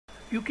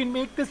You can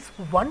make this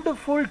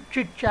wonderful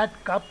chit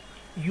chat cup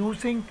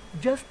using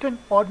just an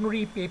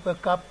ordinary paper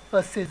cup,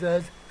 a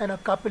scissors and a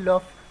couple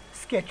of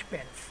sketch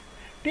pens.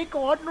 Take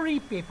an ordinary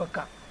paper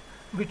cup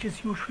which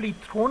is usually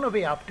thrown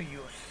away after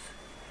use.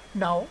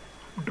 Now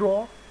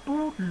draw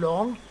two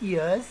long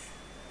ears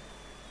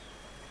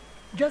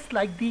just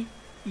like the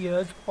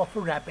ears of a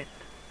rabbit,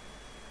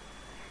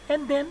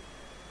 and then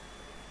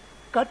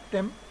cut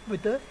them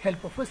with the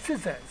help of a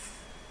scissors.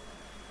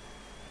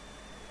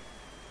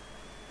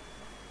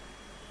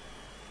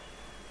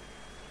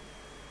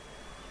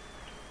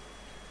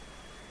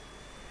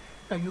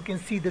 Now you can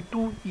see the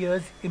two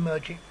ears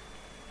emerging.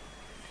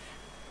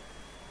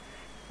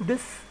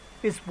 This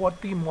is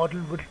what the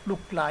model would look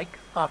like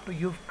after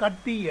you've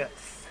cut the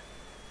ears.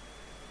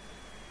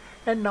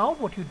 And now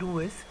what you do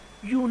is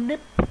you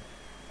nip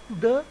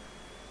the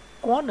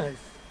corners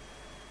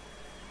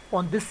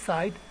on this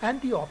side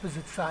and the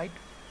opposite side.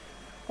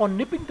 On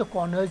nipping the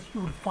corners,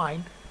 you will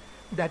find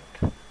that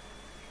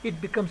it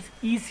becomes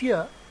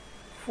easier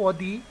for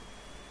the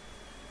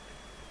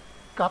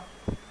cup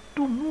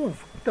to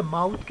move. The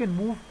mouth can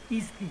move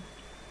easily.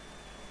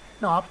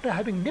 Now after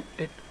having nipped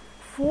it,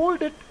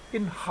 fold it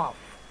in half.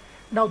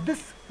 Now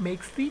this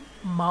makes the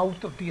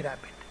mouth of the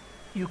rabbit.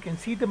 You can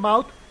see the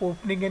mouth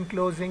opening and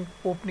closing,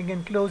 opening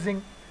and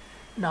closing.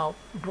 Now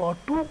draw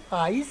two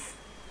eyes.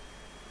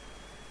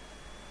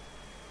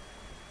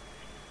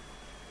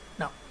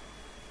 Now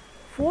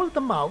fold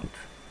the mouth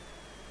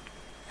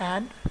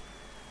and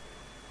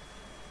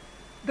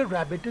the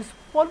rabbit is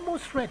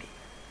almost ready.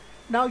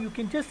 Now you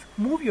can just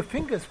move your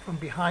fingers from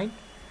behind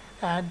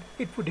and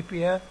it would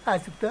appear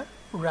as if the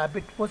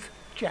rabbit was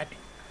chatting.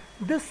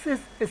 This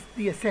is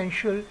the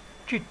essential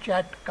chit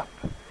chat cup.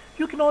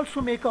 You can also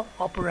make an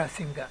opera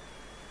singer.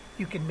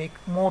 You can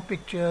make more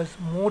pictures,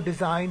 more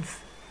designs,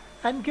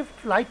 and give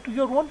flight to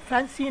your own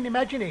fancy and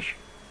imagination.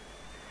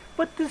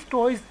 But this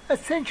toy is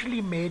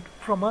essentially made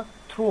from a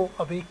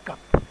throwaway cup,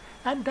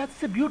 and that's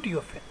the beauty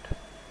of it.